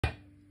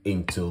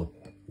into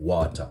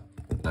water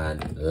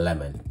and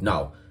lemon.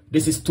 Now,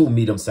 this is 2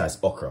 medium-sized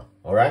okra,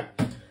 all right?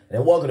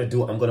 And what I'm gonna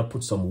do, I'm gonna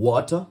put some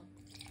water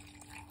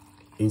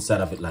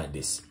inside of it like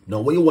this.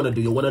 Now, what you wanna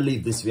do, you wanna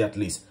leave this for at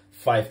least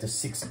 5 to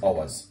 6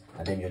 hours,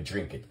 and then you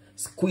drink it.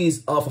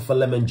 Squeeze half of a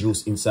lemon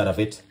juice inside of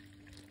it,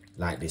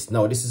 like this.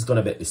 Now, this is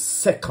gonna be the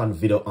second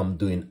video I'm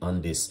doing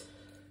on this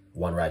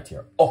one right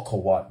here. Okra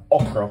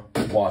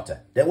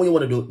water. Then what you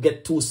wanna do,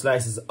 get 2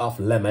 slices of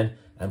lemon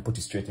and put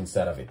it straight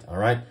inside of it, all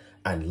right?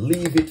 And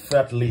leave it for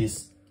at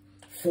least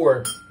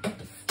for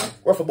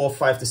about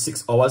 5 to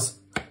 6 hours.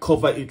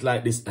 Cover it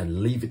like this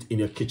and leave it in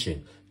your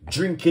kitchen.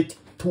 Drink it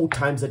 2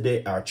 times a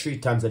day or 3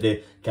 times a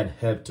day. Can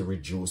help to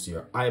reduce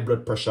your high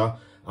blood pressure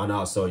and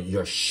also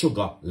your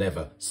sugar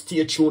level.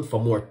 Stay tuned for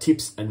more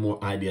tips and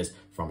more ideas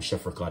from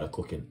Chef Ricardo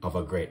Cooking. Have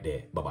a great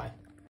day. Bye-bye.